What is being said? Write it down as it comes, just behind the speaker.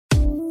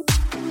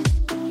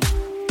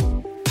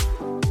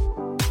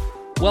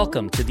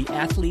Welcome to the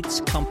Athlete's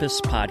Compass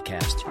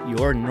Podcast,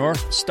 your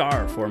North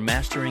Star for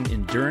mastering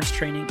endurance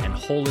training and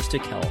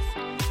holistic health.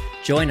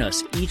 Join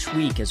us each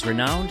week as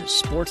renowned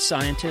sports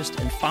scientist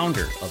and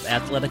founder of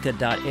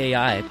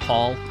Athletica.ai,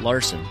 Paul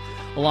Larson,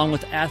 along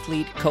with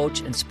athlete, coach,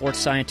 and sports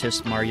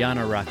scientist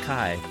Mariana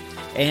Rakai,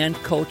 and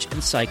coach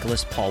and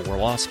cyclist Paul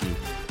Warlowski,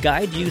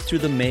 guide you through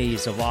the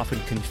maze of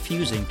often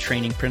confusing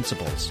training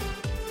principles.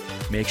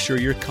 Make sure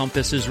your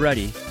compass is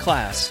ready.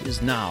 Class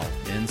is now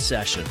in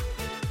session.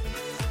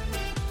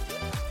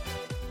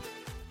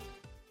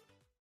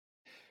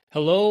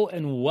 Hello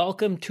and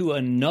welcome to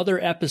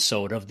another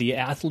episode of the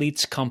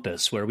Athlete's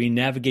Compass, where we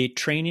navigate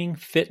training,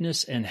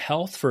 fitness, and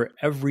health for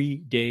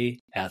everyday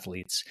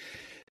athletes.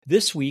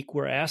 This week,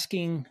 we're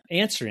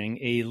answering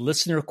a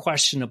listener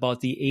question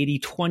about the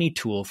 80-20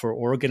 tool for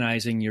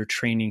organizing your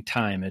training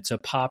time. It's a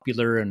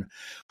popular and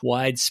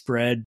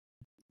widespread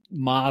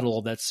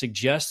model that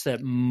suggests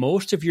that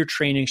most of your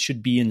training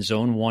should be in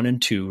zone 1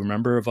 and 2.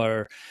 Remember of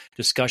our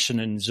discussion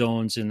in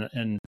zones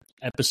in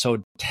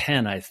episode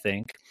 10, I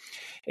think.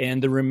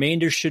 And the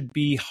remainder should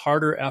be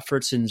harder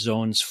efforts in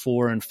zones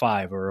 4 and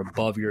 5, or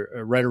above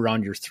right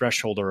around your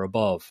threshold or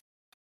above.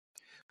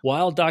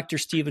 While Dr.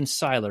 Steven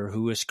Seiler,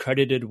 who is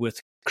credited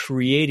with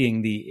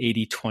creating the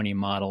 80-20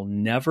 model,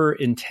 never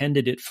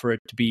intended it for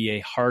it to be a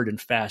hard and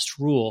fast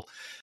rule,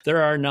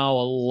 there are now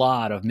a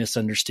lot of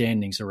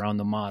misunderstandings around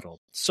the model.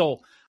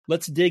 So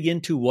let's dig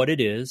into what it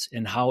is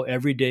and how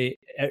everyday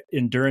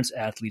endurance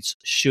athletes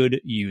should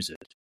use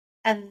it.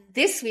 And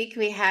this week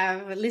we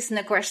have a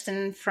listener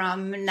question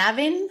from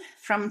Navin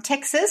from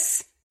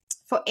Texas.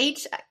 For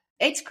age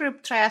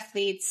group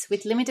triathletes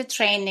with limited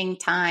training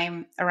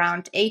time,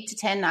 around 8 to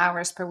 10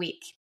 hours per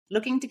week,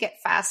 looking to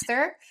get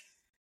faster,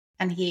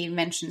 and he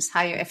mentions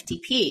higher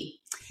FTP.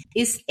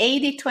 Is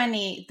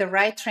 80-20 the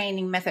right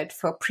training method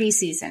for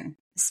preseason?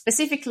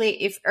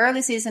 Specifically, if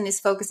early season is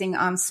focusing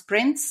on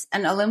sprints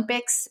and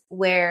Olympics,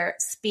 where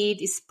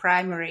speed is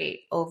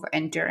primary over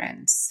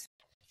endurance?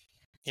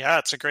 Yeah,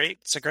 it's a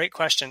great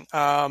question.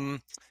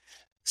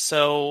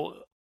 So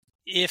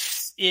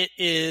if it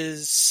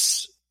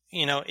is,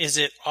 is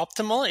it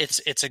optimal?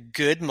 It's a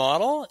good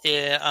model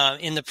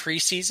in the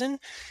preseason.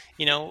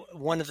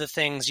 One of the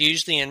things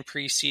usually in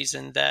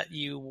preseason that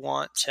you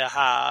want to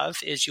have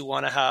is you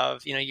want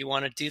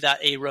to do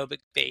that aerobic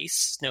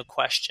base, no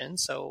question.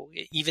 So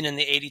even in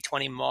the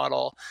 80-20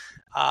 model,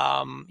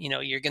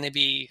 you're going to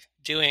be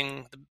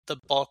doing the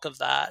bulk of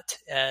that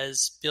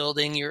as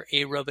building your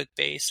aerobic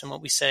base. And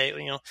what we say,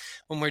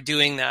 when we're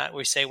doing that,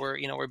 we say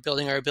we're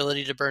building our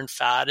ability to burn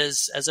fat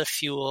as a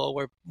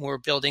fuel. We're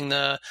building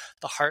the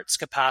heart's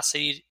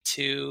capacity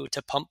to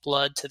pump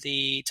blood to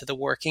the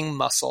working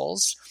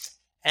muscles.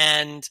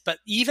 But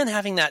even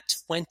having that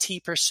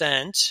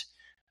 20%,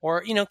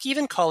 or,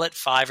 even call it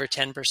 5 or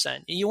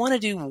 10%, you want to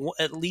do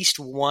at least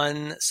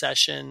one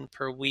session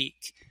per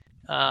week,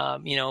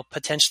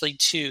 potentially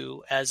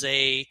 2 as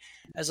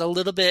a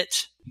little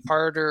bit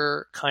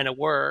harder kind of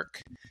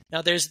work.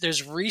 Now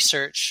there's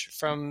research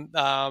from,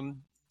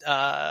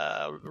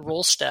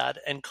 Rolstad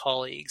and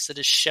colleagues that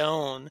has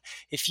shown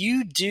if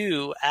you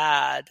do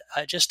add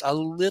just a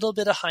little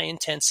bit of high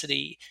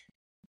intensity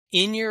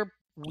in your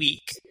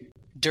week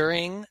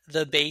during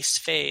the base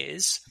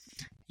phase,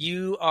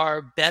 you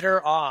are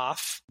better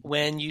off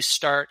when you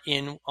start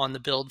in on the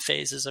build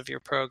phases of your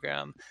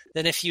program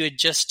than if you had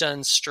just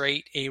done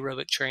straight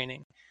aerobic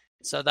training.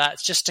 So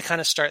that's just to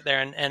kind of start there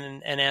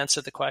and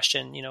answer the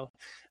question.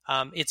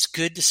 It's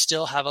good to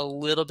still have a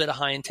little bit of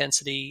high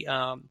intensity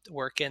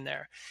work in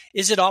there.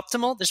 Is it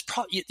optimal? There's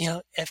probably,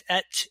 if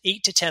at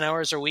 8 to 10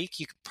 hours a week,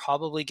 you could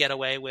probably get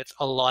away with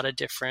a lot of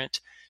different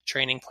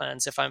training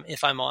plans. If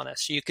I'm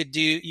honest, you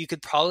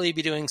could probably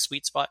be doing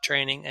sweet spot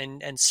training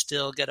and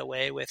still get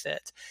away with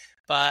it.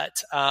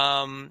 But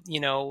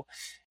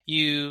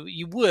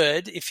you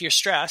would, if you're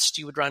stressed,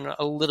 you would run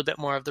a little bit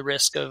more of the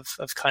risk of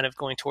kind of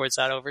going towards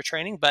that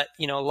overtraining. But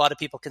a lot of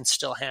people can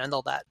still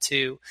handle that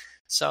too.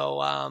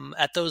 So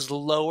at those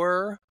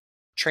lower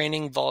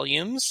training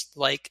volumes,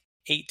 like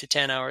 8 to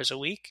 10 hours a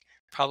week,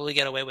 probably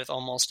get away with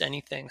almost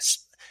anything.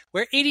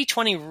 Where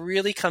 80-20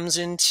 really comes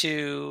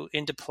into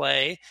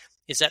play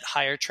is at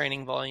higher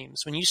training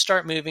volumes. When you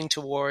start moving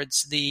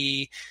towards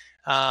the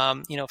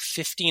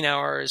 15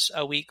 hours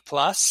a week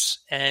plus,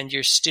 and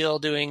you're still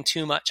doing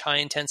too much high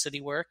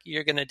intensity work,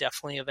 you're going to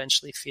definitely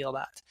eventually feel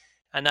that.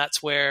 And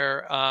that's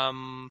where,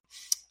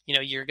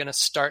 you're going to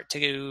start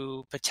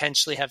to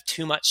potentially have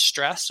too much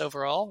stress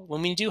overall.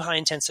 When we do high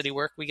intensity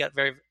work, we get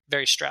very,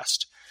 very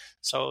stressed.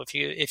 So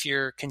if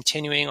you're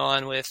continuing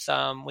on with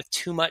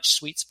too much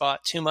sweet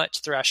spot, too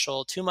much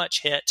threshold, too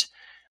much hit,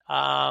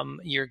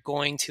 you're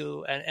going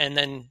to, and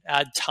then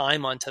add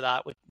time onto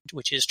that,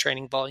 which is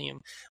training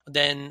volume,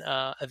 then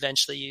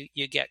eventually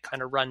you get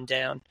kind of run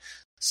down.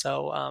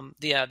 So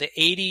the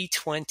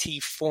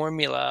 80-20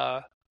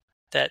 formula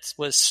that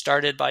was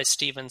started by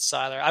Steven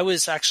Seiler. I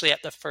was actually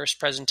at the first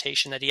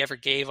presentation that he ever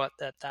gave at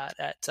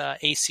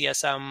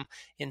ACSM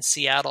in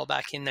Seattle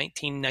back in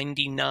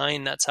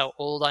 1999. That's how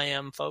old I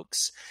am,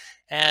 folks.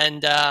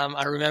 And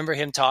I remember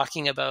him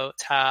talking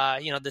about how,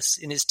 this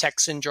in his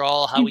Texan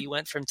drawl, how he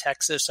went from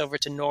Texas over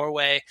to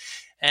Norway.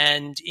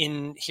 And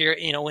in here,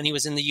 when he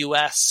was in the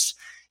US,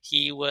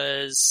 he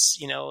was,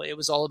 it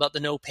was all about the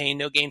no pain,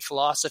 no gain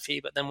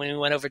philosophy. But then when he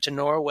went over to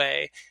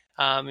Norway,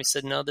 he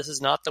said, no, this is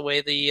not the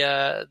way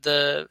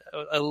the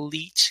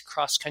elite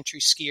cross-country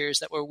skiers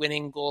that were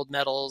winning gold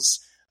medals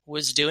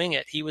was doing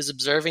it. He was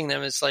observing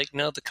them as like,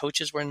 no, the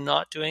coaches were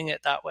not doing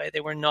it that way. They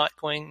were not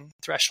going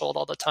threshold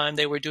all the time.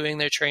 They were doing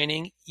their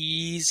training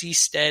easy,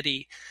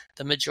 steady,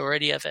 the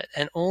majority of it.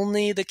 And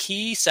only the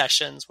key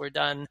sessions were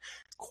done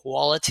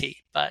quality.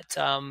 But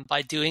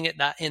by doing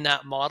it in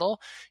that model,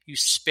 you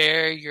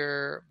spare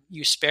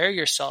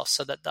yourself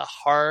so that the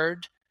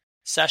hard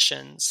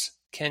sessions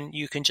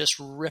you can just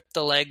rip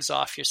the legs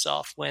off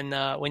yourself when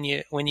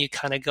you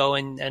kind of go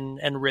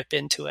and rip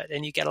into it,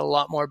 and you get a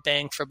lot more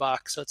bang for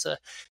buck. So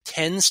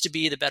tends to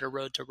be the better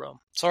road to Rome.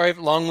 Sorry,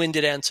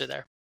 long-winded answer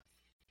there.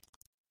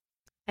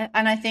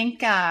 And I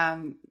think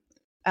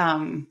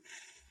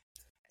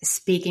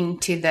speaking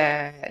to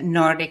the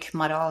Nordic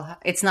model,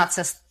 it's not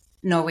just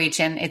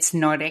Norwegian, it's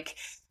Nordic.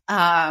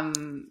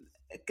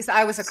 Because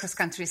I was a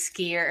cross-country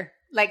skier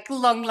like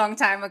long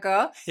time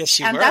ago. Yes,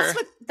 you and were.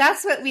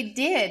 That's what we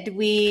did.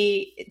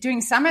 During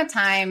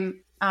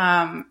summertime,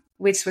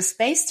 which was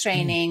space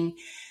training,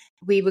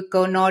 we would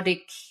go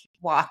Nordic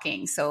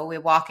walking. So we're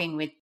walking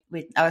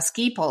with our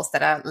ski poles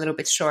that are a little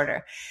bit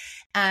shorter.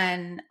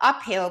 And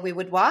uphill we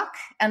would walk.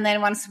 And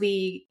then once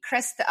we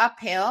crest the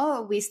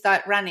uphill, we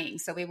start running.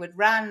 So we would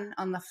run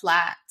on the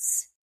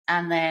flats,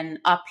 and then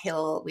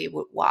uphill we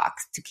would walk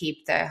to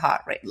keep the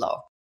heart rate low.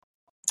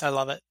 I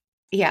love it.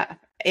 Yeah.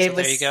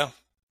 There you go.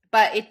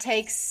 But it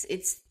takes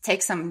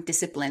some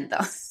discipline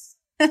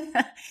though,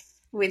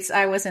 which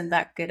I wasn't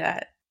that good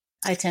at.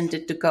 I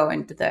tended to go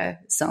into the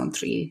zone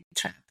 3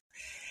 trap.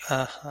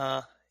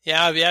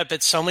 Yeah.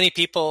 But so many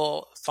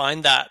people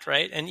find that,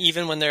 right? And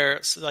even when they're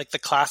like, the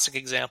classic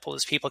example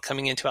is people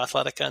coming into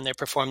Athletica and they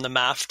perform the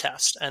MAF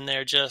test, and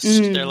they're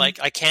like,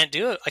 I can't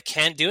do it. I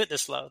can't do it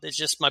this low. It's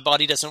just, my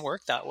body doesn't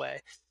work that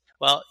way.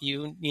 Well,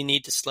 you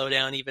need to slow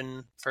down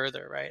even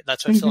further, right?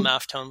 That's what Phil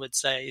Maftone would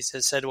say. He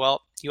said,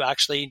 well, you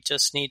actually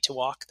just need to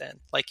walk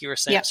then. Like you were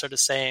saying, sort of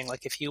saying,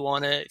 like, if you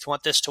want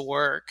this to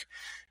work,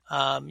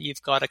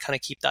 you've got to kind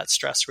of keep that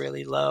stress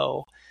really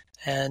low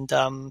and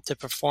to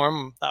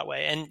perform that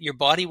way. And your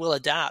body will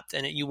adapt,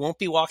 and you won't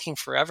be walking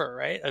forever,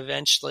 right?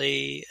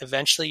 Eventually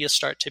you'll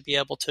start to be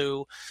able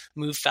to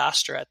move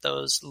faster at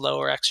those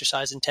lower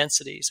exercise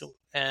intensities,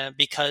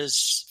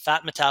 because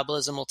fat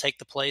metabolism will take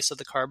the place of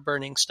the carb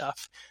burning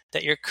stuff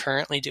that you're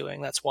currently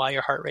doing. That's why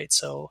your heart rate's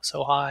so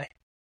high.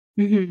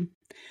 Mm-hmm.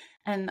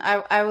 And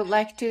I would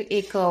like to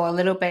echo a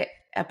little bit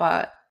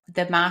about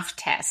the MAF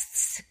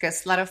tests,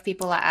 because a lot of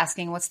people are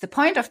asking, what's the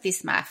point of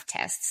these MAF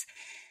tests?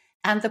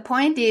 And the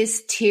point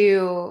is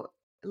to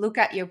look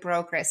at your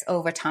progress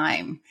over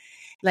time.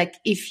 Like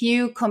if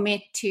you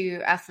commit to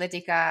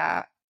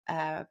Athletica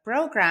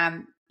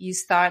program, you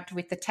start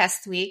with the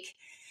test week.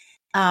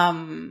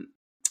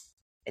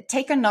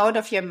 Take a note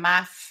of your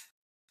MAF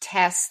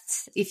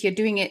tests. If you're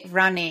doing it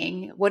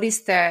running, what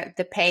is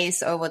the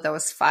pace over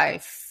those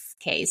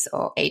 5Ks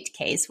or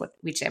 8Ks,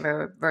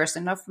 whichever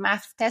version of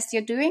MAF test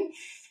you're doing,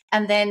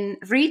 and then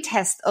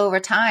retest over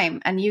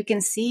time. And you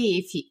can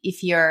see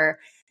if you're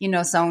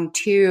zone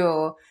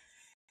 2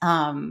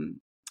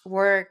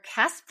 work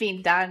has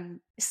been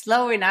done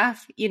slow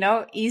enough,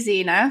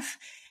 easy enough,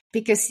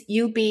 because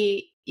you'll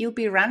be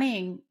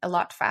running a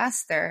lot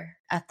faster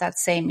at that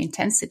same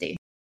intensity.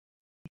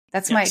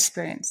 That's my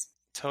experience.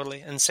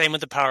 Totally. And same with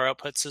the power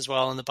outputs as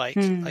well on the bike.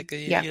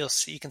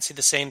 You can see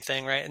the same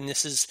thing, right? And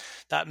this is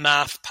that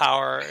MAF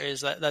power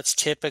that's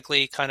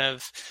typically kind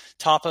of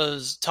top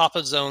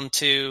of zone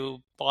 2,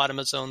 bottom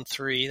of zone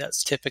 3.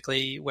 That's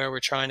typically where we're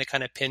trying to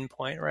kind of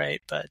pinpoint,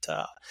 right? But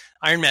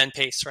Ironman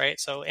pace, right?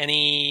 So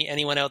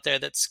anyone out there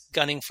that's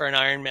gunning for an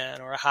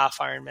Ironman or a half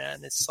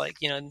Ironman, it's like,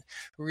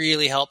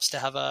 really helps to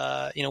have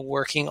a,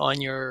 working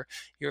on your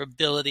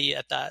ability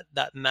at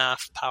that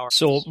MAF power.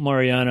 So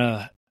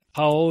Mariana,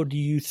 how do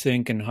you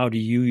think, and how do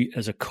you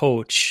as a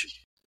coach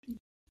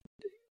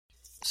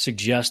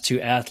suggest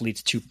to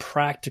athletes to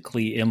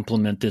practically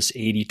implement this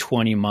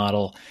 80-20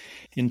 model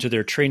into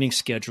their training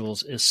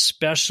schedules,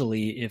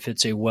 especially if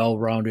it's a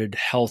well-rounded,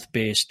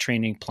 health-based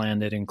training plan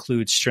that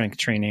includes strength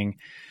training,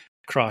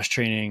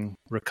 cross-training,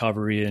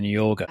 recovery, and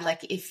yoga?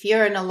 Like if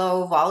you're in a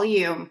low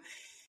volume,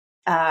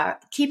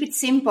 keep it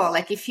simple.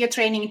 Like if you're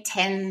training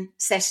 10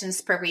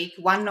 sessions per week,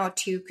 1 or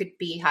 2 could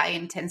be high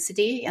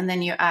intensity, and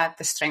then you add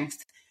the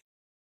strength.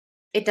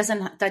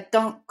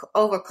 Don't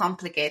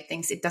overcomplicate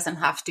things. It doesn't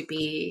have to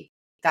be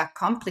that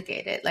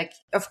complicated. Like,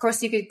 of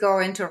course you could go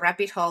into a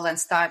rabbit hole and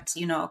start,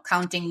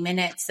 counting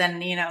minutes and,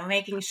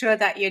 making sure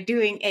that you're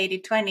doing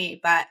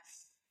 80-20, but,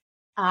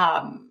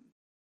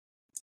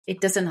 it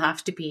doesn't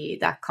have to be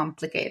that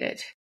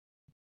complicated.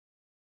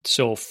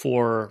 So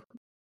 4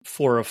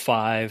 of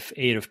 5,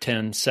 8 of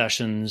 10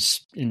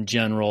 sessions in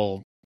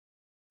general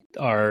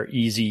are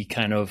easy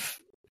kind of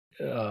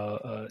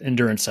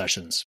endurance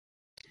sessions.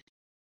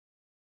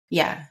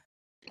 Yeah.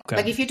 Okay.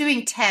 Like if you're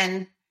doing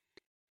 10,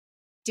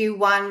 do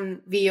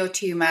one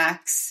VO2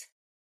 max,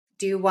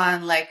 do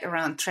one like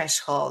around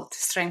threshold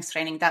strength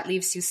training. That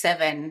leaves you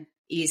 7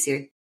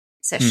 easier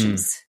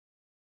sessions.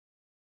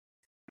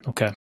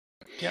 Okay.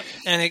 Yep.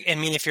 And I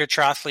mean, if you're a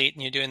triathlete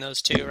and you're doing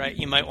those too, right,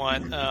 you might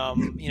want, a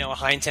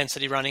high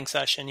intensity running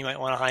session. You might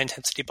want a high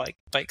intensity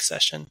bike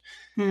session.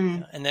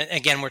 And then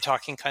again, we're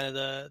talking kind of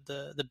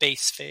the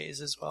base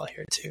phase as well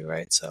here too,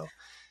 right? So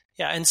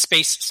yeah, and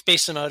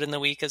space them out in the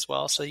week as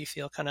well, so you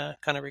feel kind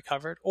of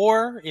recovered.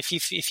 Or if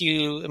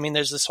you, I mean,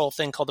 there's this whole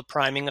thing called the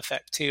priming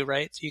effect too,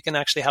 right? So you can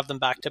actually have them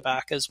back to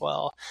back as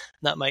well.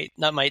 That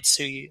might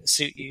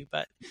suit you,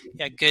 but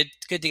yeah, good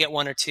to get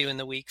 1 or 2 in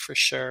the week for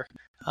sure.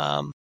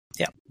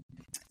 Yeah.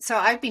 So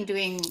I've been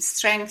doing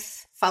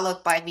strength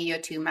followed by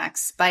VO2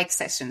 max bike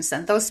sessions,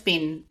 and those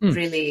been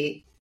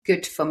really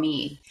good for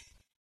me.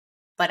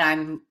 But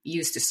I'm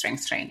used to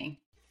strength training.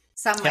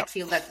 Some might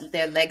feel that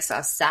their legs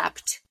are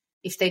zapped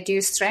if they do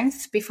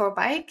strength before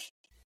bike.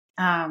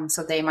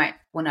 So they might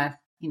want to,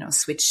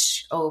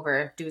 switch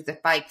over, do the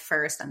bike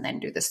first and then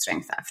do the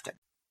strength after.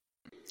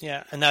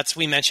 Yeah, and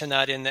we mentioned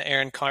that in the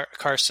Erin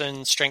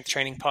Carson strength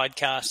training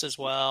podcast as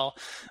well.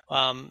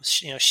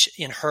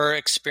 In her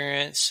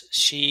experience,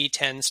 she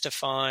tends to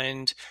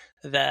find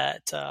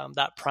that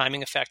that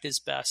priming effect is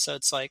best. So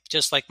it's like,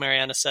 just like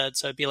Mariana said,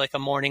 so it'd be like a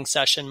morning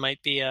session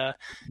might be a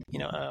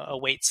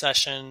weight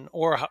session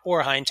or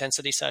a high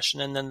intensity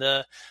session, and then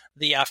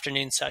the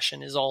afternoon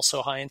session is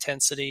also high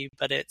intensity,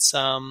 but it's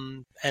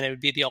and it would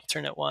be the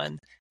alternate one.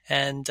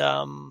 And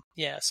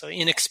so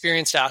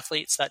inexperienced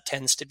athletes, that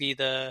tends to be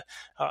a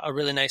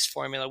really nice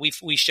formula.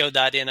 We showed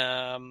that in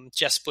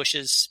Jess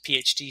Bush's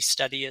PhD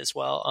study as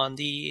well on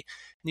the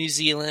New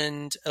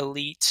Zealand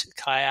elite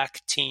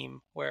kayak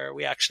team, where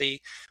we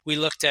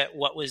looked at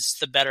what was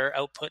the better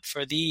output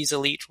for these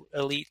elite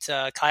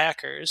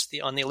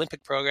kayakers on the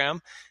Olympic program,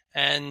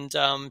 and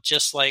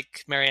just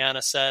like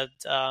Mariana said,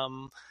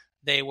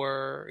 they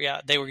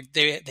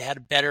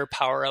had better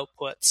power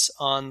outputs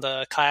on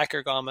the kayak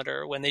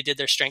ergometer when they did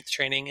their strength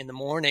training in the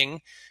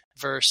morning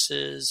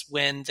versus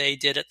when they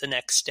did it the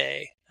next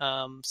day.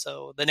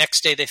 So the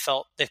next day they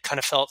kind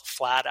of felt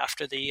flat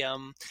after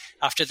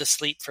the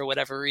sleep for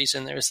whatever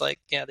reason. There was they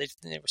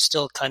were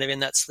still kind of in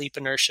that sleep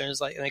inertia. It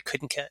was like, and they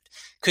couldn't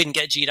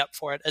get G'd up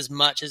for it as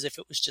much as if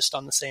it was just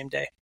on the same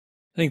day.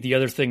 I think the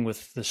other thing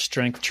with the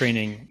strength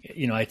training,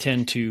 I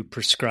tend to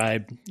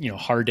prescribe,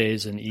 hard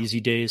days and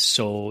easy days.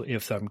 So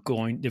if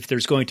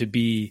there's going to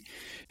be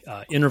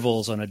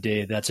intervals on a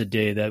day, that's a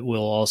day that we'll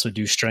also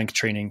do strength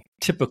training,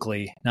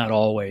 typically, not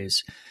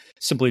always,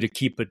 simply to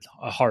keep it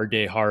a hard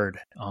day hard.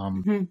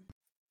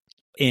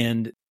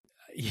 And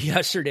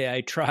yesterday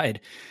I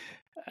tried,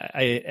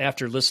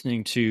 after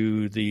listening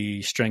to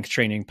the strength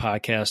training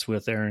podcast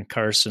with Erin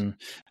Carson,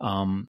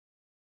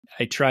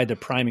 I tried the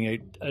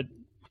priming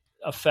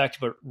effect,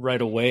 but right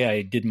away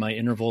I did my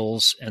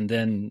intervals and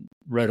then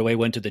right away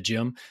went to the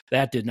gym.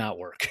 That did not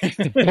work.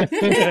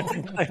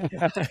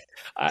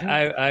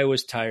 I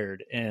was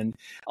tired. And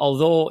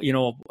although,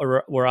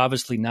 we're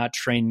obviously not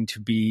training to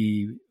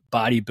be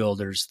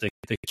bodybuilders, the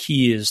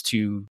key is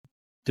to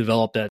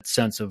develop that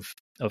sense of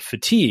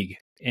fatigue.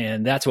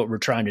 And that's what we're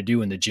trying to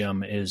do in the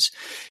gym is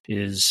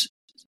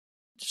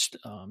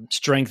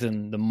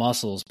strengthen the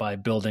muscles by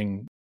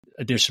building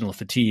additional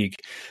fatigue,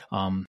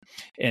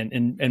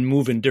 and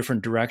move in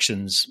different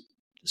directions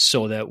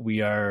so that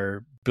we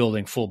are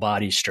building full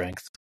body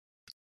strength.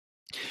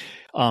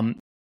 I'm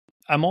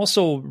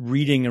also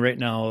reading right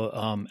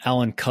now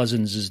Alan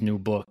Couzens' new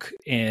book,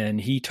 and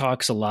he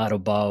talks a lot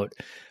about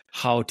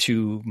how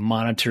to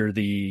monitor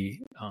the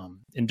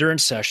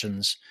endurance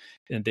sessions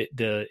and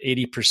the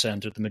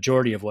 80% or the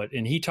majority of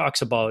and he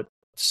talks about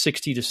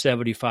 60 to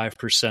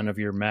 75% of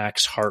your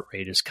max heart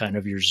rate is kind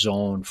of your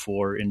zone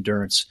for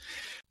endurance.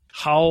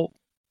 How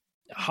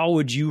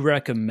would you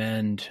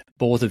recommend,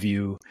 both of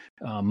you,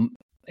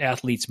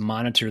 athletes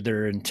monitor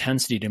their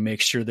intensity to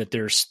make sure that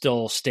they're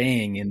still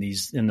staying in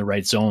the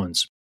right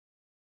zones?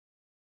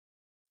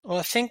 Well,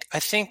 I think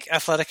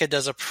Athletica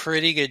does a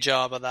pretty good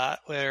job of that,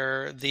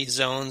 where the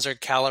zones are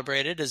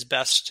calibrated as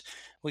best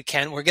we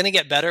can. We're going to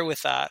get better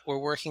with that. We're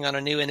working on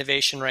a new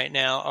innovation right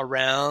now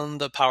around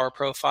the power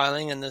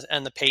profiling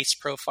and the pace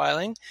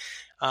profiling.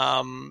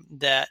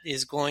 That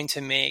is going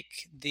to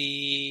make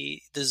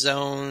the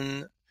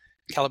zone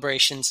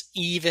calibrations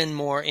even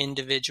more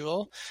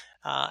individual.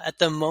 At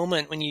the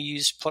moment, when you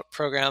use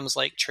programs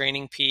like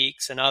Training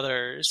Peaks and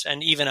others,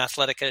 and even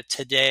Athletica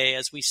today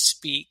as we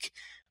speak,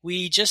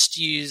 we just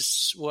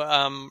use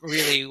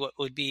really what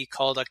would be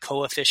called a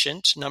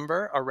coefficient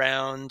number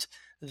around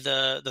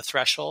the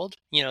threshold.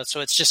 So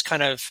it's just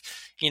kind of,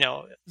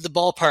 the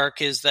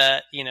ballpark is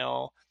that,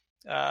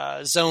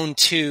 zone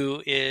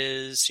 2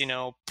 is,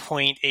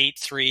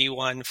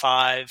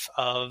 0.8315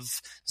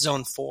 of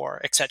zone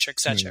 4, et cetera,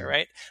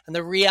 right? And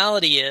the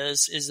reality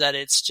is that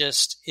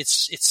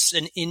it's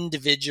an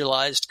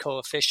individualized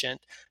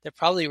coefficient that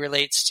probably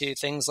relates to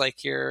things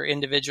like your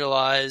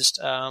individualized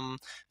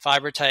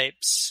fiber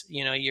types,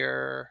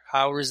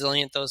 how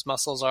resilient those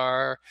muscles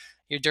are,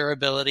 your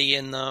durability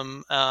in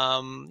them,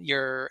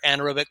 your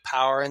anaerobic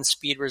power and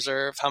speed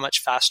reserve, how much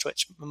fast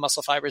twitch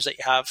muscle fibers that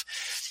you have.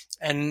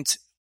 And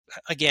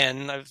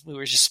again, we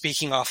were just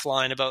speaking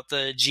offline about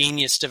the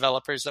genius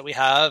developers that we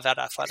have at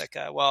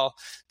Athletica. Well,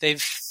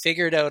 they've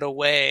figured out a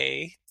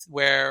way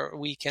where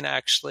we can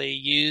actually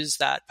use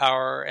that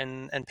power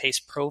and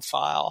pace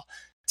profile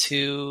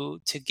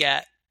to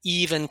get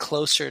even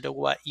closer to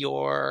what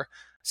your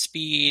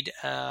speed,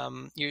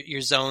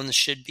 your zones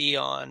should be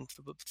on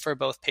for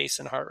both pace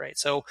and heart rate.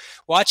 So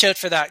watch out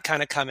for that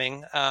kind of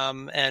coming.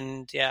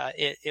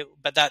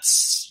 But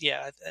that's,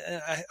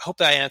 I hope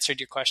that I answered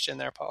your question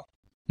there, Paul.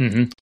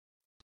 Mm-hmm.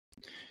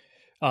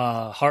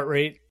 Heart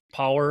rate,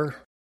 power,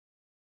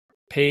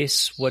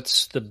 pace,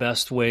 what's the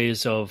best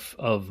ways of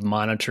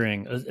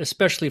monitoring,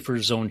 especially for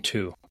zone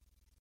 2?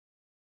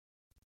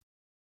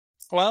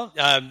 Well,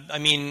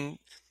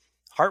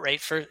 heart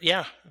rate for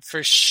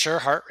sure.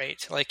 Heart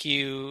rate,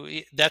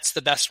 that's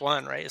the best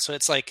one, right? So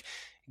it's like,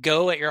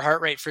 go at your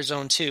heart rate for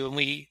zone 2.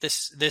 And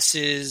this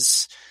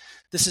is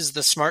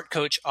the Smart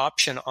Coach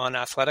option on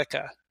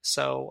Athletica.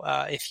 So,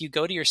 if you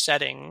go to your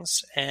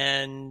settings,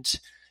 and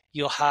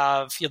you'll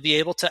be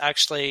able to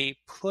actually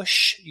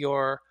push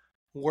your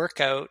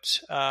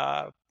workout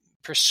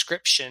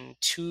prescription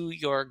to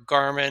your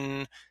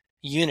Garmin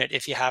unit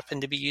if you happen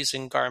to be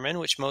using Garmin,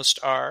 which most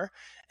are,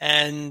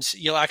 and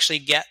you'll actually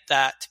get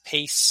that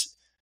pace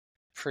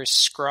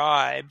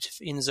prescribed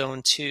in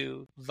zone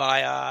 2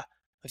 via,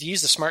 if you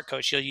use the Smart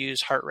Coach, you'll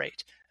use heart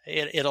rate.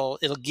 It'll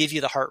give you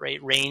the heart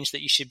rate range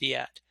that you should be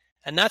at.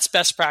 And that's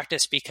best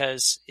practice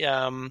because,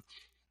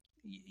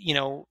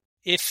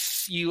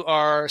 if you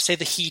are, say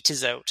the heat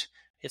is out,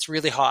 it's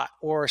really hot,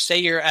 or say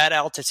you're at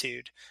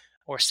altitude,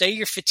 or say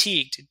you're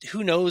fatigued,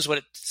 who knows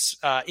what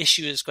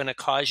issue is going to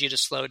cause you to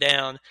slow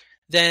down,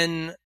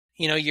 then,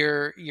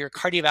 your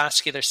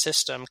cardiovascular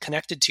system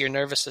connected to your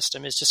nervous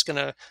system is just going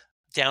to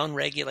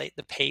down-regulate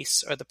the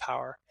pace or the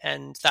power.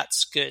 And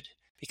that's good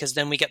because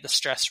then we get the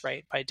stress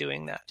right by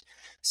doing that.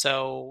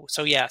 So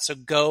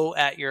go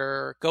at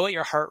your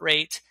heart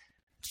rate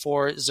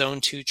for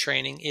zone 2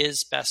 training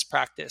is best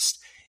practice.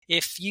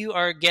 If you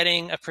are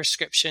getting a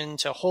prescription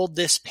to hold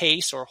this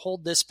pace or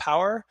hold this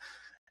power,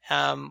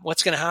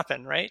 what's going to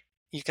happen, right?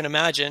 You can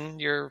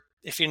imagine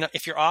if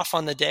you're off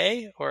on the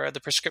day or the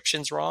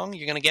prescription's wrong,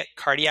 you're going to get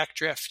cardiac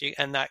drift,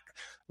 and that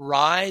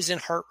rise in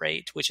heart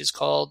rate, which is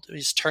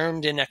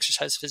termed in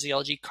exercise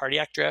physiology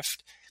cardiac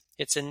drift.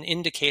 It's an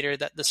indicator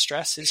that the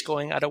stress is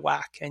going out of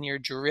whack, and you're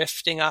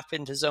drifting up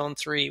into zone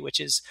 3, which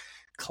is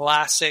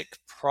classic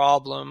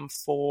problem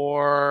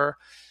for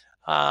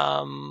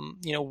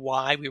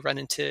why we run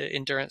into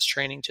endurance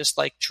training, just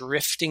like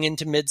drifting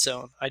into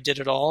mid-zone. I did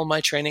it all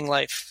my training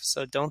life,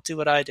 so don't do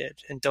what I did,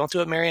 and don't do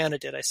what Mariana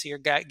did. I see her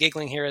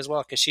giggling here as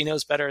well because she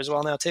knows better as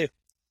well now too.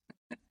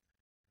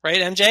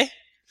 Right, MJ?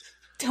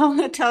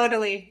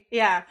 Totally,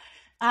 yeah.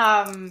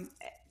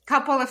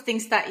 Couple of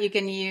things that you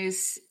can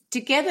use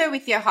together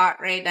with your heart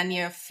rate and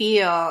your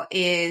feel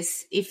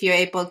is if you're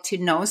able to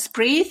nose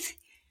breathe,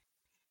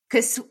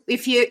 because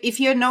if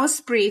you're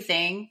nose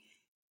breathing,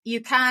 you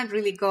can't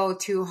really go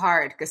too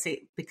hard because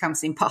it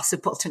becomes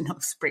impossible to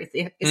nose breathe,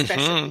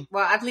 especially,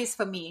 well, at least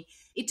for me.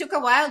 It took a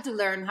while to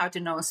learn how to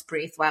nose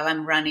breathe while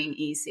I'm running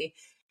easy,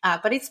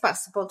 but it's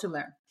possible to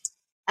learn.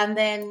 And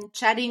then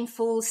chatting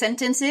full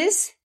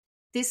sentences.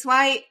 This is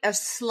why a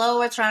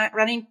slower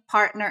running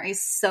partner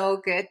is so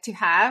good to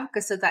have,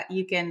 because so that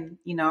you can,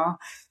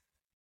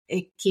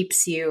 it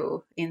keeps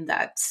you in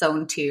that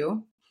zone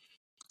 2.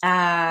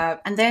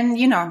 And then,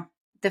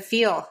 the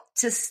feel,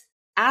 just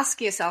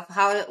ask yourself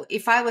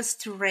if I was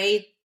to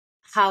rate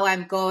how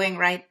I'm going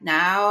right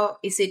now,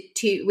 is it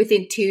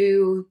within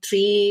 2,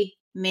 3,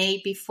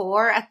 maybe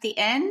 4 at the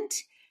end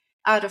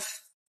out of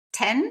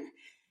 10?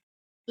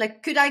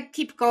 Like, could I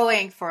keep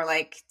going for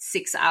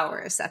 6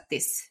 hours at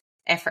this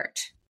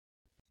effort?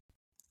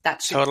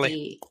 That should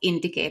be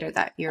indicator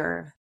that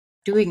you're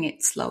doing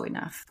it slow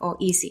enough or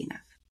easy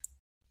enough.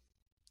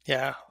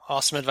 Yeah.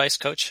 Awesome advice,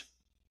 Coach.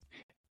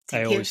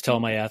 I always tell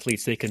my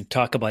athletes they can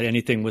talk about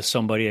anything with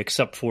somebody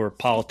except for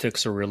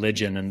politics or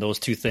religion, and those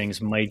two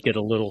things might get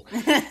a little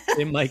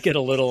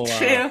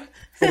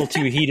little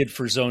too heated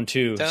for zone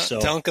 2.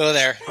 Don't go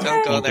there.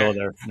 Don't go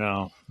there.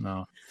 No.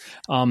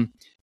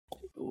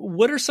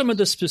 What are some of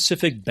the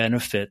specific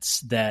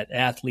benefits that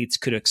athletes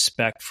could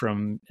expect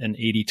from an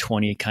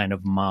 80-20 kind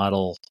of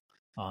model,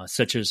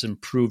 such as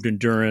improved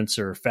endurance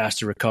or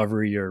faster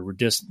recovery or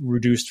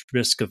reduced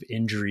risk of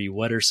injury?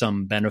 What are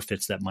some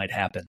benefits that might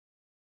happen?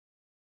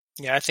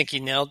 Yeah, I think you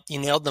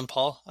nailed them,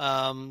 Paul.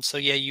 So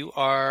you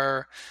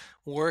are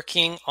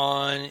working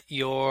on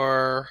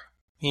your,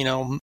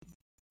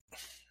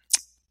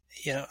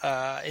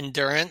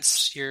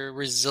 endurance, your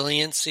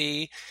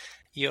resiliency,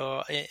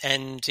 you're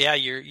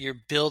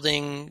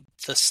building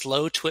the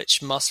slow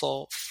twitch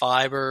muscle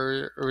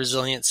fiber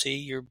resiliency.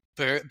 You're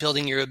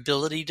building your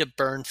ability to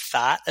burn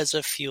fat as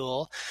a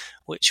fuel,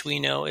 which we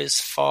know is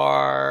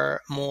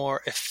far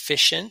more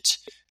efficient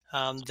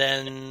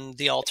than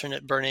the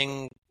alternate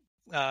burning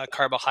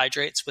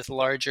carbohydrates with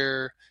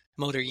larger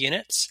motor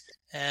units.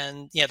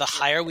 And the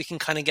higher we can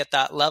kind of get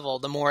that level,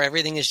 the more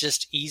everything is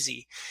just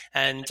easy.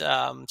 And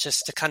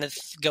just to kind of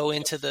go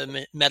into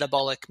the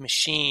metabolic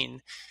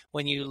machine,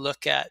 when you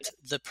look at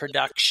the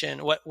production,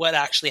 what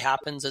actually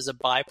happens as a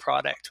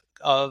byproduct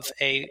of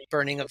a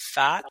burning of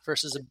fat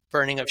versus a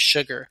burning of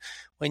sugar.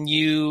 When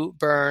you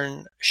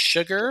burn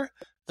sugar,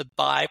 the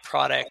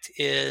byproduct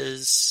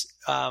is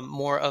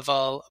more of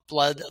a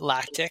blood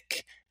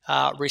lactic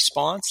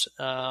response,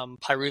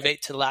 pyruvate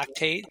to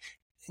lactate,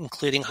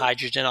 including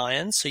hydrogen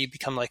ions. So you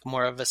become like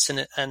more of an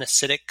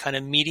acidic kind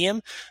of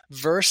medium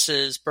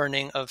versus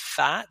burning of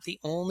fat. The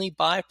only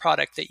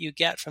byproduct that you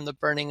get from the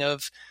burning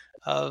of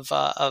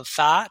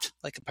fat,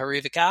 like a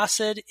pyruvic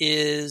acid,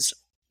 is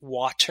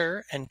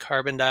water and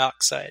carbon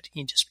dioxide.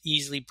 You just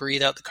easily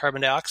breathe out the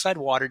carbon dioxide.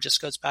 Water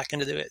just goes back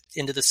into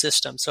the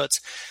system. So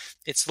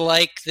it's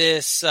like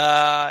this,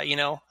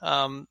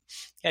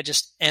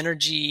 just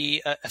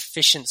energy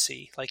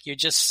efficiency. Like you're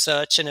just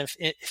such an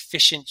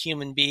efficient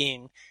human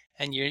being.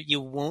 And you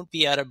won't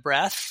be out of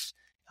breath.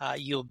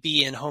 You'll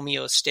be in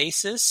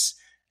homeostasis,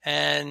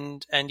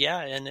 and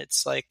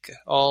it's like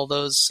all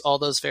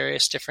those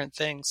various different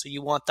things. So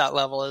you want that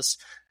level as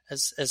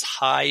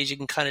high as you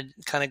can kind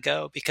of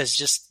go,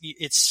 because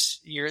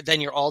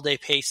then your all day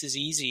pace is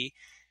easy.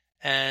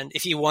 And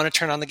if you want to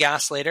turn on the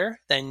gas later,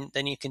 then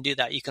you can do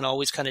that. You can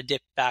always kind of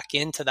dip back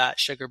into that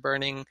sugar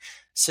burning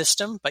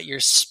system, but you're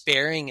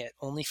sparing it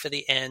only for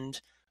the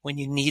end, when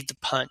you need the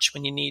punch,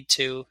 when you need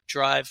to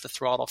drive the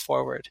throttle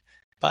forward.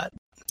 But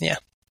yeah.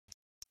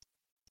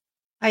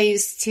 I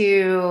used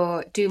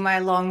to do my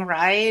long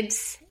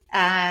rides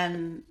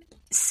and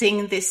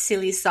sing this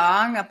silly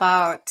song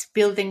about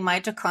building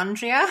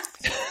mitochondria.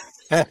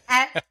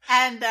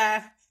 and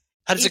how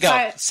does it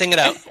go? Sing it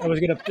out. I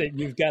was going to,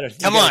 you've got to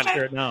come on.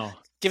 Share it now.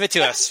 Give it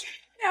to us.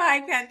 No,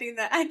 I can't do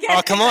that. I can't.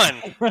 Oh, come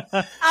on.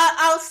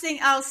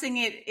 I'll sing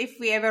it. If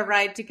we ever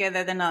ride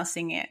together, then I'll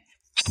sing it.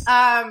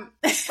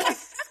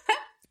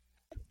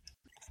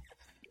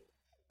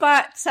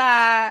 But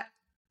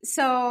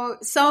so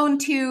zone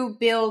 2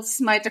 builds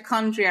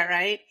mitochondria,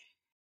 right?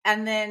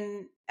 And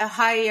then a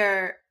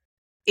higher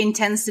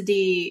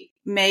intensity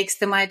makes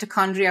the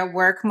mitochondria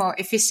work more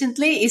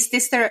efficiently. Is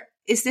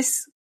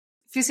this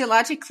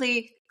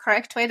physiologically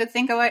correct way to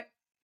think of it?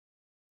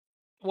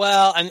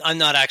 Well, I'm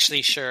not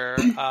actually sure.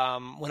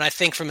 When I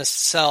think from a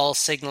cell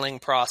signaling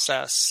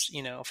process,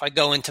 if I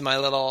go into my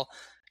little,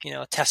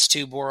 test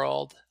tube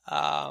world,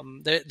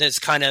 there's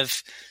kind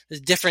of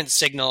different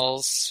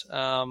signals,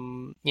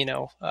 calcium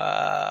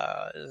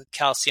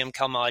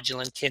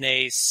calmodulin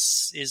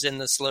kinase is in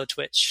the slow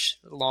twitch,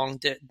 long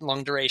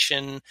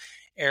duration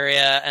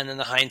area. And then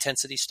the high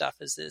intensity stuff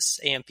is this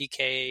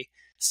AMPK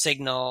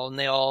signal, and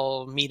they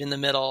all meet in the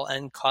middle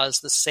and cause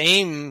the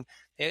same,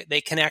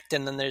 they connect.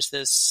 And then there's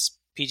this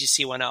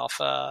PGC1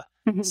 alpha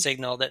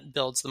signal that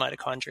builds the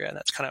mitochondria. And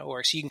that's kind of what it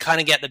works. You can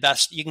kind of get the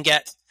best, you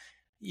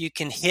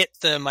can hit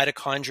the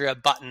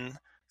mitochondria button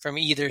from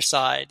either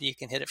side. You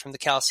can hit it from the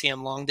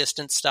calcium long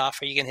distance stuff,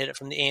 or you can hit it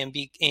from the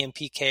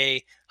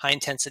AMPK high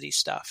intensity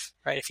stuff,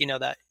 right? If you know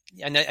that.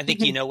 I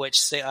think you know which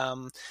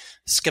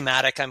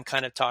schematic I'm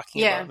kind of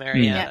talking about,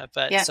 Mariana.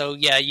 But so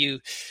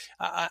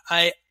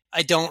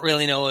I don't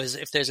really know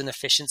if there's an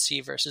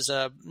efficiency versus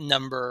a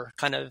number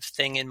kind of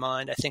thing in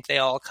mind. I think they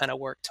all kind of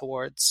work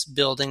towards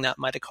building that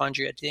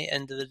mitochondria at the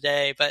end of the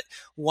day, but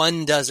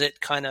one does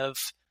it kind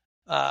of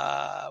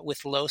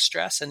with low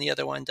stress, and the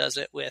other one does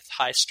it with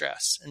high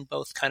stress, and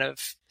both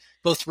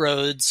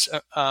roads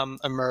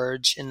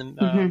emerge in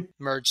the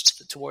merge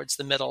towards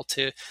the middle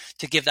to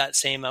give that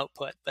same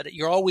output. But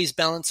you're always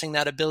balancing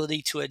that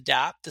ability to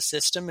adapt the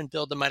system and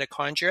build the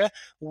mitochondria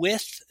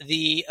with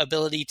the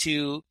ability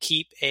to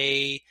keep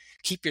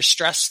your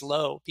stress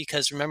low,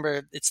 because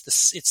remember,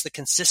 it's the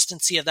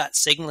consistency of that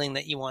signaling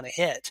that you want to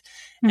hit.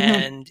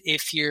 And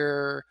if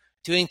you're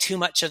doing too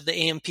much of the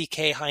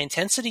AMPK high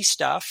intensity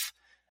stuff,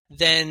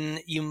 then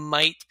you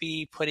might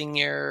be putting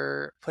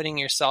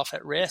yourself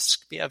at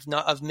risk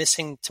of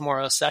missing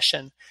tomorrow's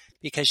session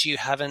because you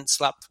haven't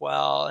slept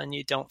well and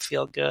you don't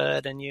feel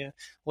good, and you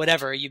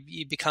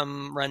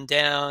become run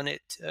down.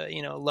 It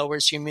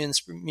lowers your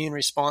immune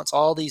response.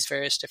 All these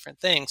various different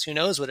things. Who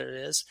knows what it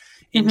is?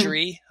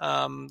 Injury.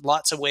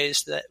 Lots of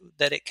ways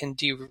that it can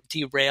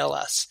derail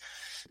us.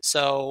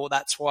 So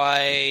that's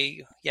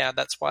why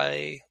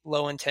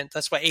low intent.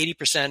 That's why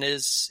 80%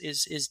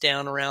 is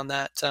down around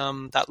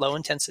that low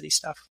intensity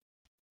stuff.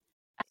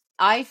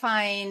 I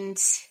find,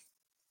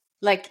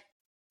 like,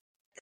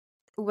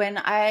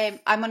 when I'm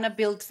on a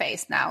build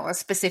phase now, a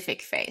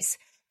specific phase,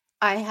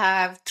 I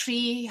have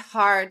 3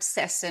 hard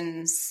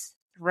sessions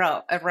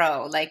a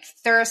row. Like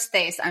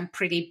Thursdays, I'm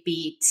pretty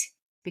beat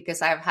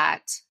because I've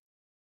had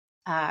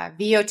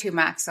VO2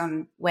 max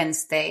on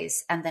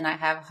Wednesdays, and then I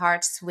have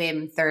hard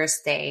swim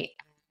Thursday.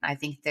 I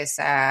think there's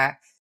a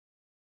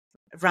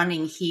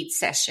running heat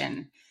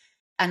session,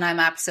 and I'm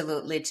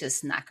absolutely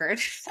just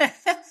knackered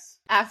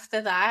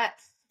after that.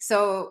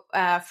 So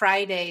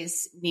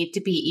Fridays need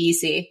to be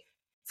easy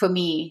for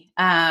me.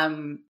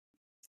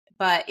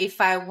 But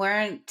if I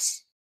weren't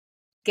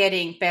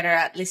getting better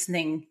at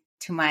listening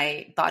to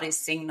my body's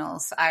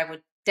signals, I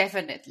would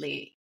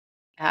definitely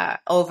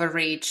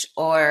overreach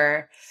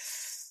or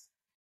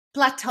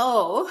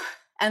plateau.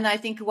 And I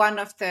think one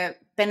of the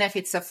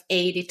benefits of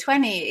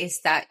 80-20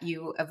 is that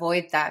you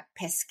avoid that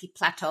pesky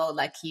plateau,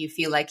 like you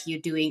feel like you're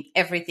doing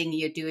everything,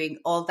 you're doing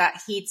all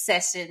that heat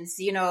sessions,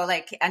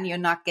 and you're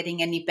not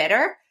getting any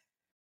better.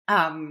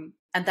 And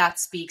that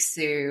speaks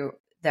to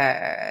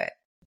the,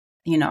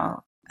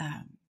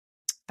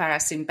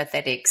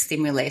 parasympathetic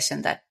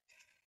stimulation that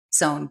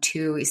zone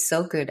 2 is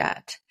so good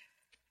at.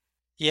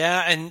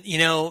 Yeah, and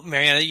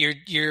Mariana,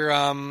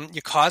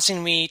 you're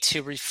causing me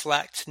to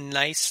reflect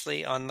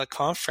nicely on the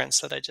conference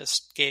that I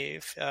just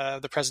gave,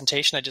 the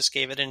presentation I just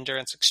gave at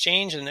Endurance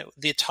Exchange, and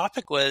the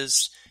topic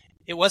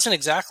it wasn't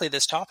exactly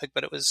this topic,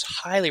 but it was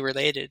highly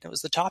related. It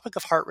was the topic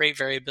of heart rate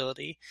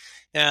variability.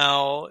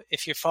 Now,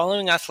 if you're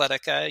following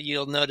Athletica,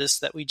 you'll notice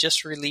that we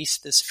just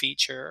released this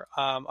feature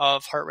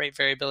of heart rate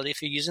variability.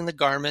 If you're using the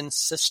Garmin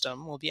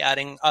system, we'll be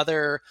adding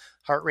other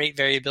heart rate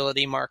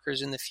variability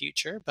markers in the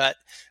future. But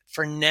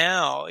for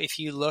now, if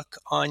you look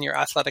on your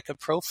Athletica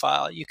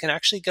profile, you can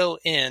actually go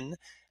in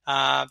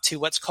to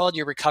what's called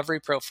your recovery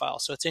profile.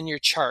 So it's in your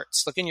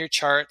charts. Look in your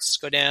charts,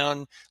 go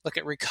down, look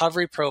at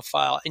recovery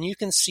profile, and you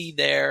can see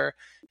there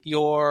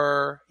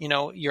your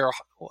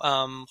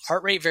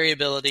heart rate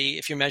variability.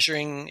 If you're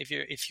measuring, if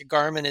your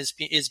Garmin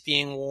is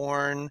being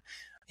worn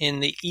in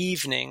the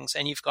evenings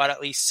and you've got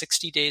at least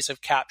 60 days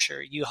of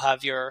capture, you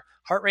have your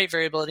heart rate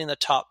variability in the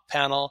top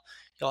panel.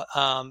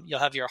 You'll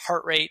have your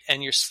heart rate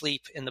and your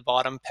sleep in the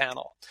bottom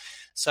panel.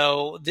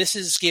 So this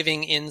is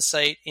giving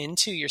insight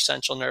into your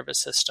central nervous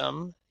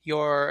system,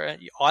 your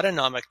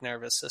autonomic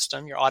nervous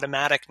system, your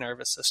automatic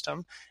nervous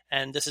system.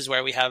 And this is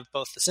where we have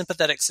both the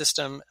sympathetic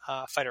system,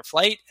 fight or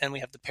flight, and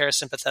we have the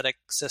parasympathetic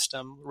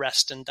system,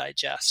 rest and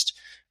digest,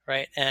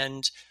 right?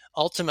 And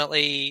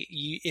ultimately,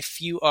 if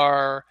you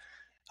are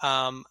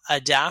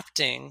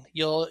adapting,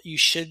 you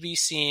should be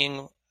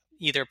seeing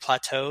either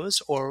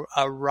plateaus or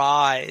a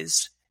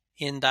rise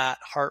in that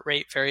heart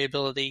rate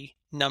variability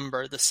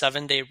number, the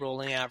 7-day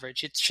rolling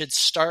average. It should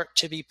start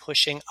to be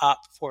pushing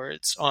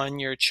upwards on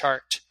your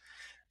chart.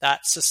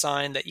 That's a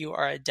sign that you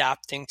are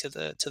adapting to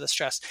the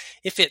stress.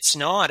 If it's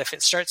not, if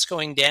it starts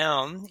going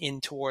down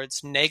in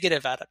towards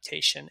negative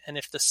adaptation, and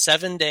if the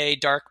 7-day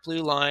dark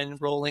blue line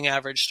rolling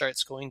average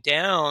starts going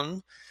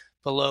down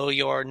below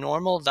your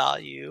normal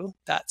value,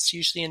 that's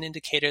usually an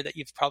indicator that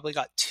you've probably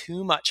got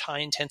too much high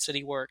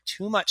intensity work,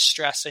 too much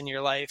stress in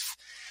your life.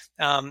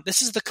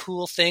 This is the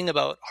cool thing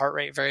about heart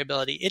rate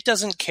variability. It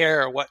doesn't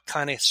care what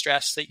kind of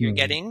stress that you're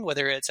getting,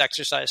 whether it's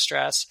exercise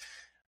stress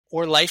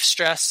or life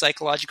stress,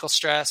 psychological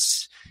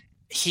stress,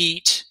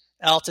 heat,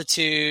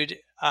 altitude,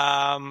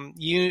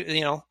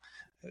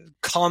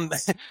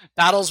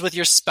 battles with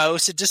your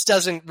spouse. It just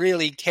doesn't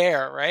really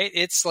care, right?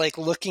 It's like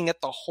looking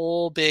at the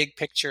whole big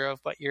picture of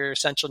what your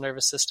central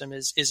nervous system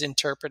is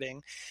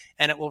interpreting,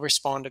 and it will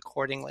respond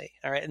accordingly.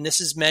 All right. And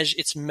this is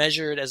it's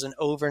measured as an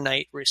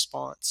overnight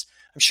response.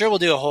 I'm sure we'll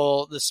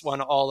do this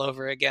one all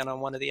over again on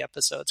one of the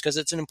episodes because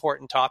it's an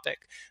important topic.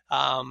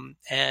 And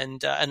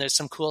there's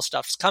some cool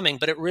stuff coming,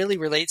 but it really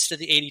relates to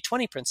the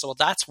 80-20 principle.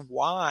 That's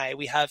why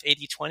we have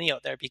 80-20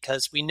 out there,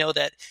 because we know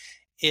that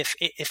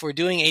if we're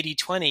doing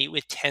 80-20,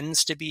 it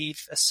tends to be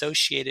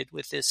associated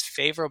with this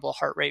favorable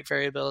heart rate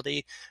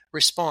variability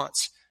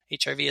response.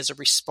 HRV is a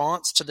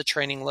response to the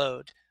training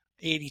load.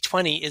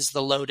 80-20 is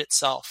the load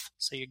itself.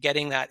 So you're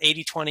getting that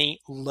 80-20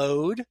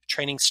 load,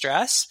 training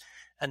stress,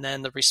 and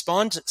then the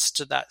response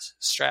to that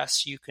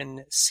stress you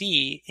can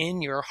see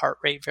in your heart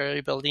rate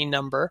variability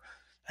number.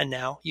 And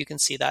now you can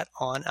see that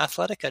on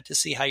Athletica to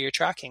see how you're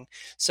tracking.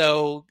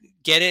 So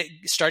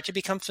start to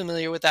become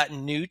familiar with that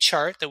new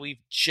chart that we've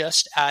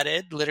just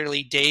added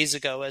literally days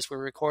ago as we're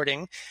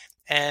recording,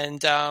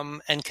 and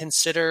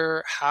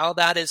consider how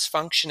that is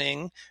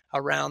functioning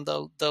around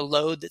the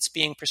load that's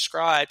being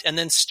prescribed, and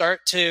then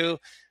start to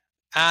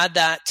add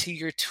that to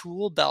your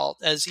tool belt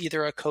as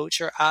either a coach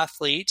or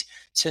athlete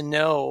to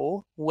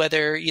know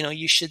whether,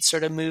 you should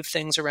sort of move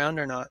things around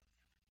or not.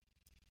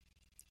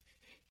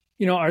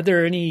 Are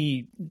there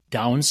any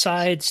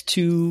downsides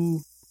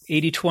to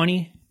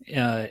 80-20?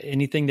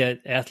 Anything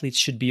that athletes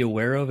should be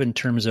aware of in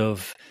terms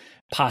of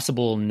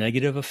possible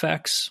negative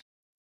effects?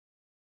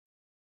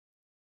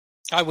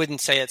 I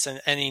wouldn't say it's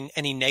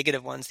any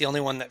negative ones. The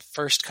only one that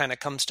first kind of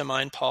comes to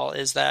mind, Paul,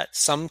 is that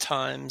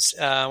sometimes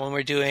when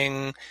we're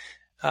doing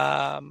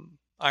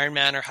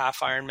Ironman or half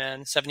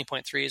Ironman,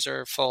 70.3s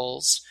or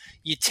fulls,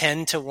 you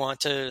tend to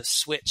want to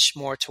switch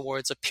more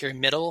towards a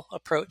pyramidal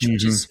approach,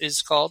 which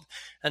is called.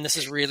 And this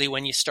is really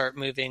when you start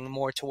moving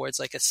more towards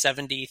like a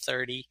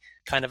 70-30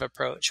 kind of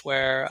approach,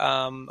 where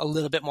a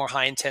little bit more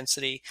high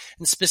intensity,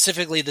 and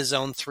specifically the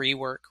zone 3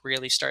 work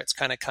really starts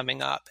kind of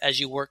coming up as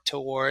you work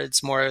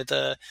towards more of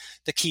the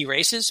key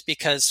races,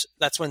 because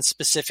that's when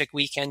specific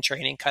weekend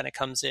training kind of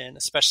comes in.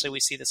 Especially we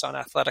see this on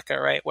Athletica,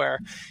 right, where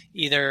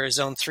either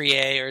zone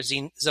 3A or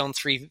zone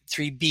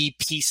 3B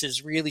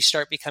pieces really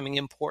start becoming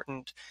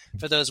important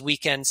for those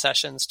weekend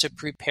sessions to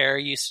prepare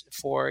you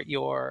for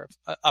your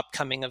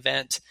upcoming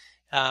event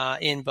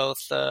in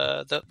both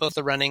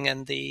the running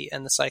and the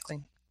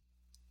cycling.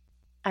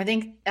 I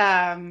think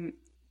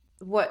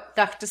what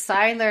Dr.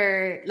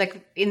 Seiler,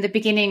 like in the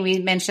beginning, we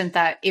mentioned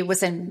that it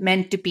wasn't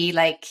meant to be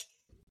like,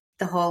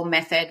 the whole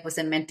method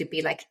wasn't meant to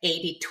be like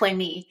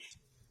 80-20.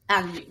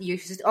 And you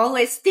should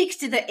always stick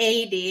to the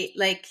 80.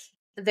 Like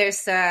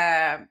there's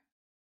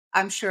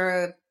I'm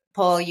sure,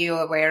 Paul,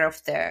 you're aware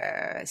of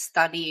the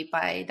study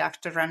by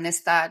Dr.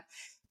 Rannestad,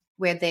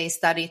 where they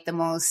studied the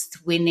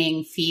most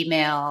winning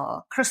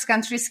female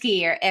cross-country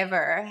skier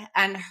ever.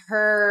 And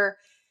her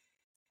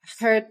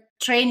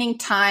training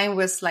time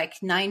was like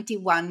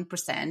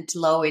 91%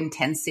 low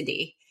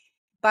intensity,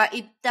 but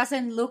it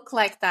doesn't look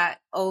like that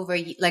over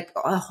like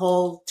a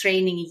whole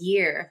training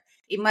year.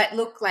 It might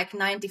look like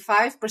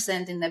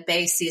 95% in the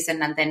base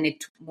season, and then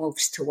it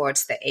moves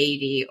towards the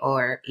 80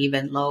 or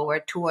even lower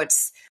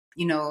towards,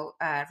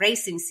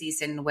 racing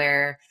season,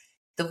 where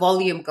the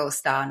volume goes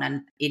down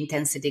and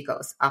intensity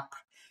goes up.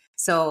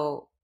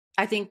 So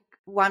I think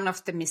one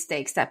of the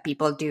mistakes that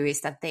people do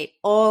is that they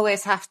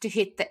always have to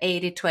hit the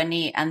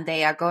 80-20, and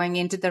they are going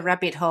into the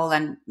rabbit hole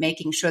and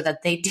making sure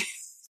that they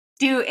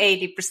do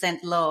 80%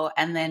 low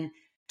and then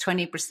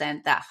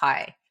 20% that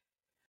high.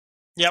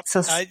 Yep.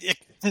 So, I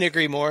couldn't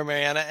agree more,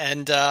 Mariana.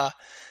 And I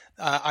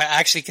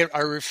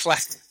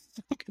reflect.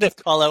 I'm going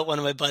to call out one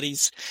of my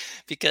buddies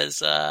because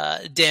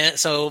Dan,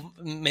 so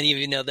many of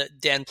you know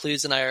that Dan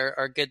Plews and I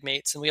are good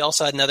mates. And we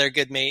also had another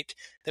good mate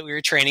that we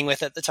were training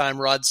with at the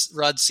time, Rod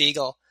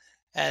Siegel.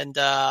 And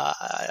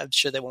I'm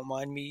sure they won't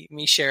mind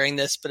me sharing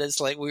this, but it's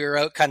like we were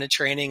out kind of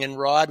training, and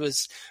Rod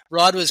was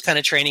kind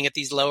of training at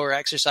these lower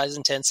exercise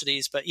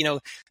intensities, but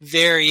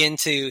very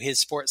into his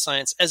sports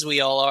science, as we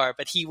all are.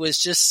 But he was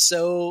just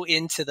so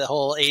into the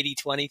whole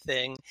 80-20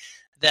 thing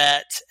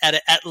that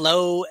at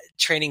low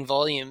training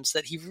volumes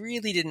that he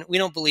really didn't. We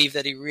don't believe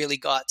that he really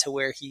got to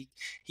where he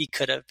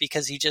could have,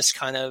 because he just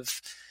kind of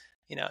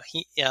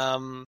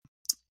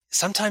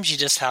sometimes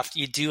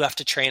you do have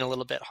to train a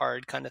little bit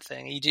hard, kind of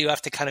thing. You do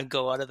have to kind of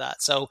go out of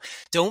that. So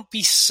don't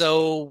be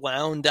so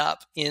wound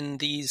up in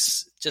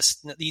these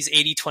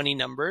 80-20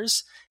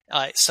 numbers,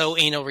 so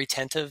anal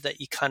retentive that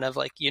you kind of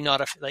like, you're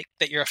not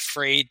that you're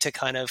afraid to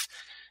kind of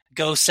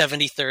go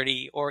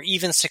 70-30 or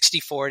even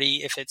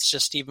 60-40 if it's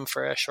just even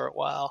for a short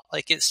while.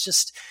 Like it's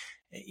just,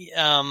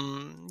 you're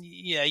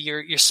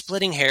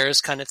splitting hairs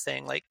kind of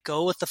thing. Like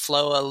go with the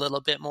flow a little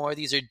bit more.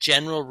 These are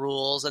general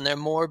rules, and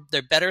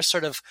they're better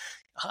sort of,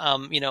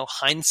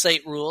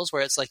 hindsight rules,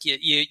 where it's like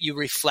you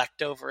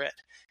reflect over it,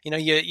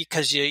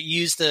 because you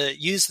use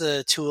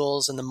the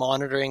tools and the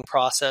monitoring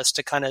process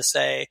to kind of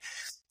say,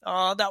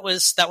 oh,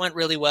 that went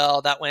really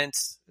well, that went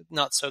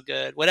not so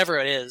good, whatever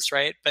it is,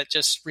 right? But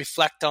just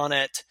reflect on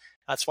it.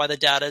 That's why the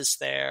data is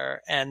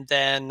there. And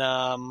then,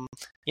 but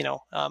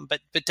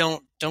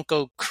don't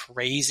go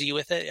crazy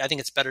with it. I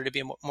think it's better to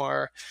be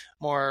more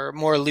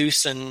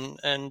loose and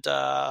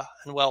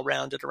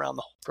well-rounded around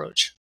the whole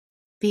approach.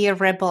 Be a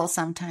rebel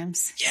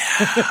sometimes.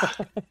 Yeah,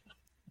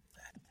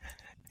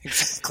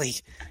 exactly.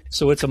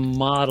 So it's a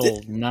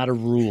model, not a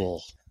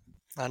rule.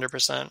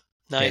 100%.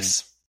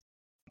 Nice.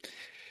 Okay.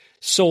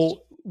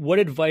 So what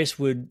advice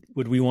would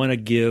we want to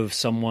give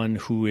someone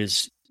who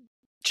is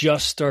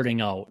just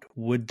starting out?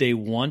 Would they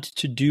want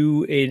to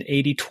do an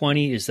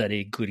 80-20? Is that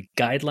a good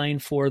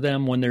guideline for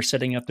them when they're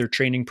setting up their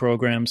training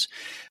programs?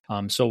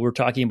 So we're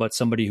talking about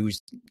somebody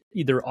who's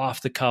either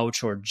off the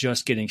couch or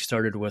just getting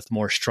started with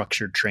more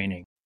structured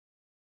training.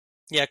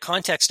 Yeah,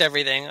 context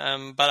everything.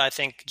 But I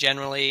think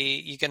generally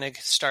you're going to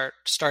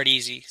start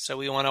easy. So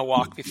we want to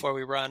walk before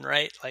we run,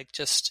 right? Like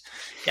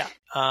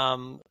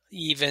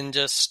even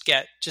just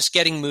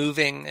getting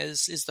moving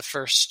is the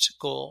first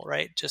goal,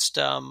 right?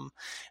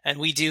 And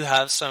we do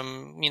have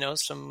some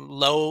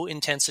low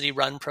intensity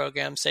run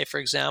programs. Say, for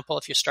example,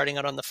 if you're starting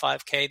out on the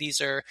 5K,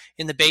 these are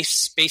in the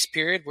base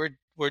period.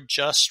 We're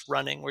just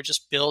running. We're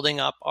just building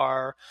up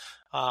our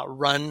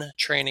run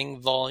training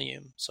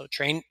volume. So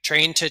train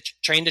to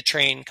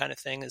train kind of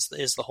thing is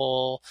the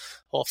whole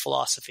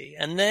philosophy.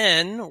 And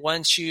then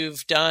once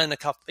you've done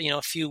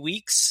a few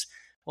weeks,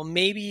 well,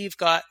 maybe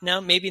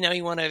now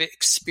you want to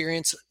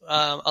experience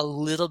a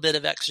little bit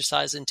of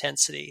exercise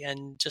intensity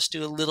and just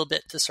do a little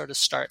bit to sort of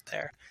start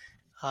there.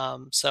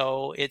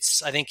 So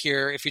I think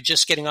if you're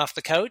just getting off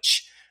the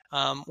couch,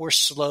 we're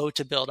slow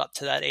to build up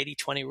to that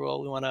 80-20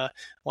 rule. We want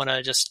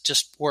to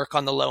just work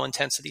on the low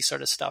intensity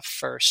sort of stuff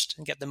first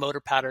and get the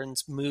motor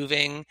patterns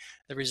moving,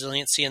 the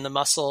resiliency in the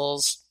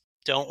muscles,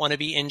 don't want to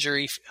be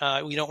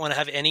we don't want to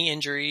have any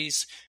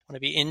injuries, want to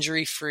be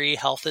injury free.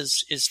 Health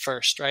is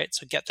first, right?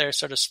 So get there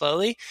sort of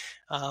slowly.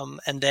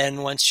 And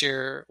then once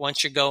you're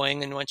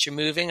going and once you're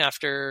moving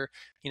after,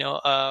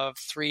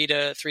 3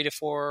 to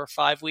 4 or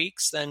 5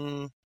 weeks,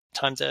 then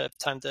time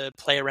to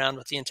play around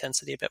with the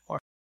intensity a bit more.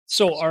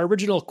 So our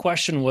original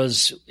question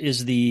was,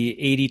 is the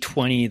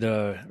 80-20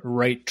 the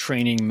right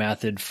training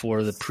method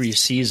for the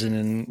preseason?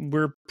 And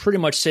we're pretty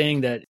much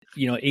saying that,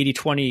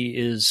 80-20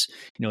 is,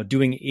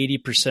 doing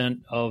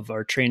 80% of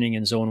our training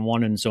in zone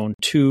 1 and zone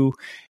 2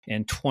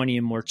 and 20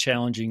 in more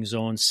challenging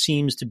zones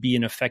seems to be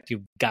an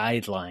effective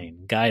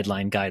guideline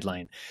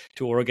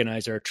to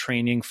organize our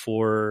training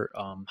for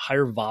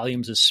higher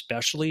volumes,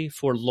 especially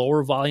for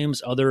lower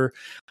volumes. Other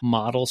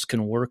models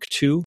can work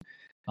too.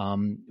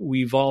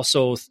 We've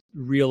also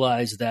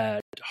realized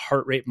that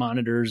heart rate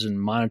monitors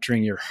and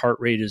monitoring your heart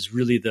rate is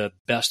really the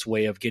best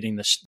way of getting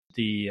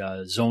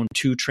the zone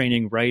 2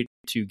 training right,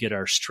 to get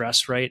our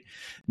stress right.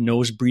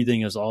 Nose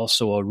breathing is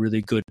also a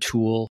really good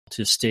tool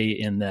to stay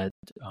in that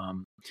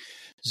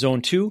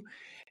zone 2.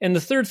 And the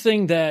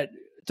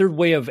third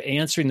way of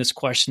answering this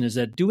question is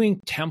that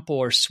doing tempo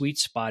or sweet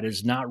spot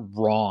is not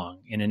wrong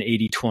in an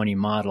 80-20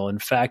 model. In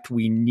fact,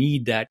 we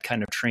need that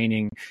kind of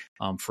training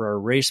for our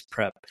race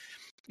prep.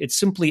 It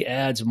simply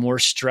adds more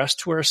stress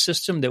to our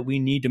system that we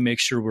need to make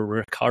sure we're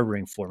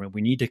recovering from it.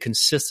 We need to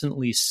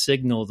consistently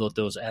signal that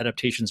those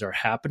adaptations are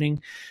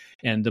happening.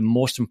 And the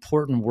most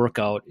important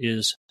workout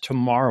is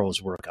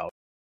tomorrow's workout.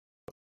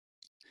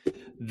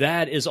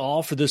 That is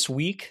all for this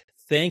week.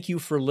 Thank you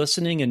for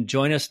listening, and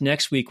join us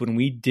next week when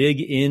we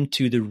dig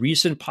into the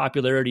recent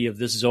popularity of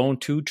this Zone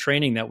 2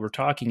 training that we're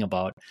talking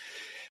about,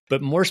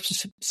 but more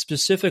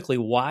specifically,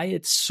 why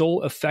it's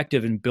so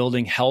effective in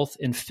building health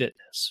and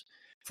fitness.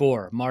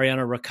 For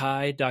Mariana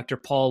Rakai, Dr.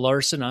 Paul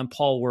Larson, I'm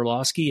Paul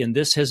Worlowski, and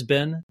this has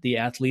been the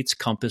Athletes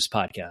Compass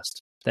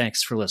Podcast.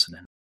 Thanks for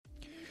listening.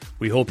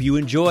 We hope you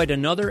enjoyed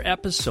another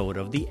episode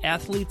of the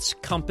Athletes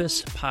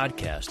Compass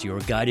Podcast, your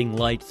guiding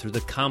light through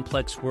the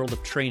complex world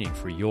of training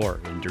for your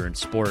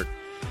endurance sport.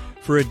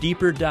 For a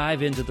deeper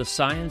dive into the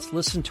science,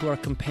 listen to our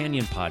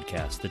companion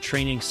podcast, the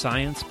Training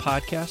Science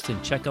Podcast,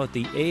 and check out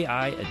the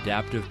AI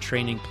adaptive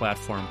training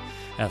platform,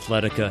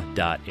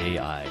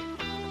 Athletica.ai.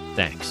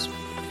 Thanks.